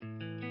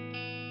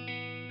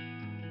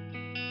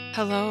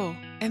Hello,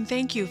 and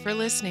thank you for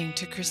listening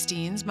to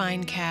Christine's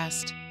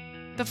Mindcast.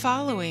 The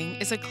following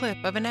is a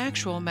clip of an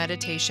actual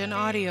meditation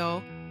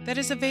audio that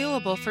is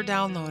available for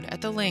download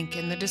at the link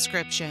in the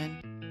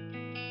description.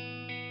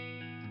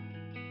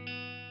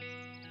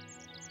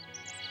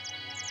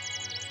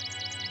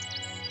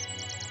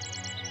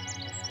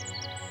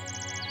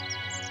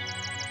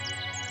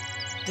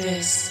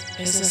 This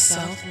is a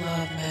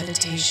self-love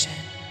meditation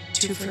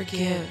to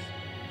forgive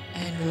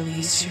and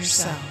release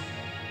yourself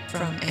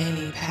from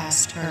any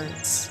past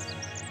hurts.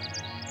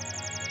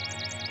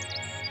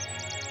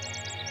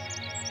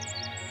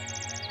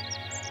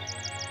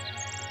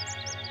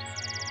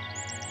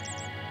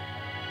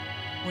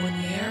 When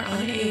we are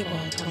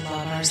unable to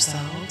love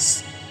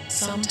ourselves,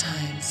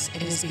 sometimes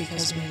it is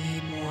because we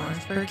need more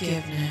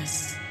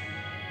forgiveness.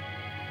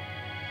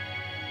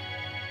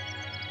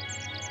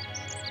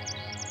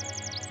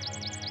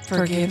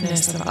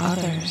 Forgiveness of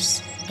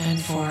others and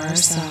for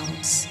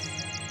ourselves.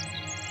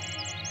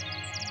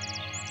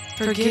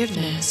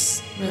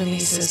 Forgiveness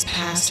releases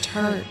past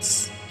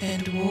hurts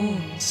and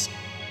wounds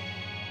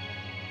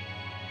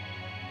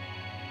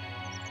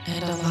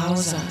and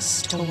allows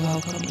us to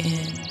welcome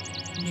in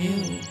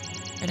new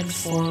and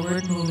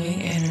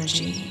forward-moving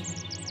energy.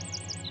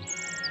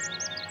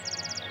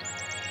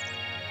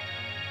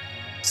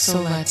 So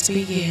let's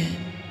begin.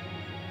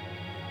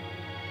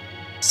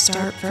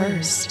 Start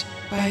first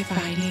by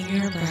finding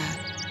your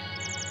breath.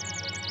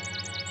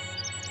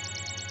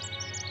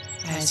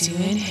 As you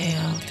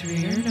inhale through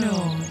your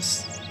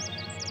nose,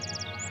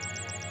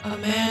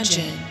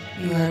 imagine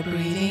you are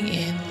breathing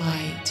in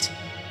light.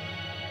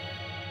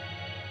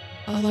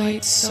 A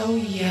light so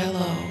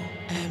yellow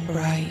and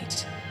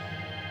bright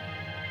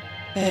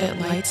that it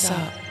lights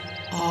up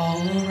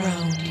all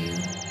around you.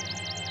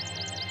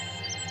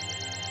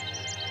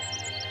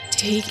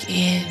 Take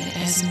in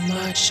as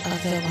much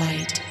of the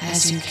light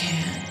as you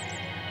can.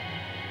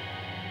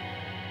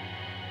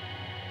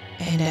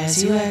 And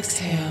as you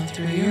exhale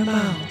through your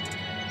mouth,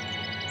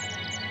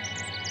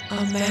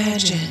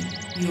 imagine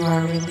you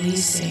are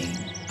releasing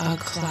a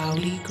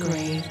cloudy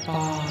gray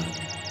fog.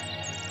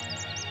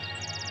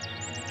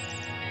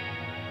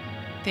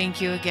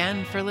 Thank you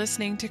again for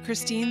listening to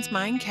Christine's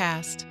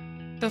Mindcast.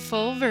 The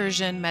full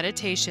version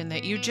meditation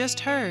that you just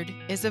heard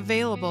is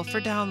available for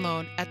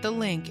download at the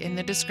link in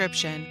the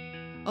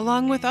description,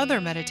 along with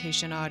other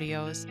meditation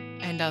audios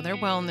and other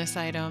wellness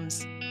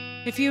items.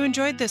 If you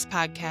enjoyed this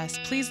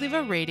podcast, please leave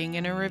a rating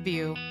and a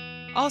review.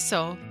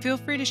 Also, feel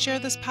free to share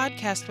this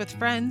podcast with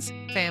friends,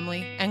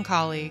 family, and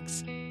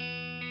colleagues.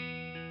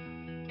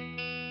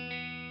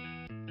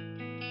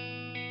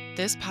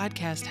 This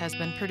podcast has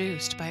been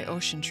produced by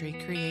Ocean Tree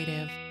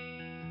Creative.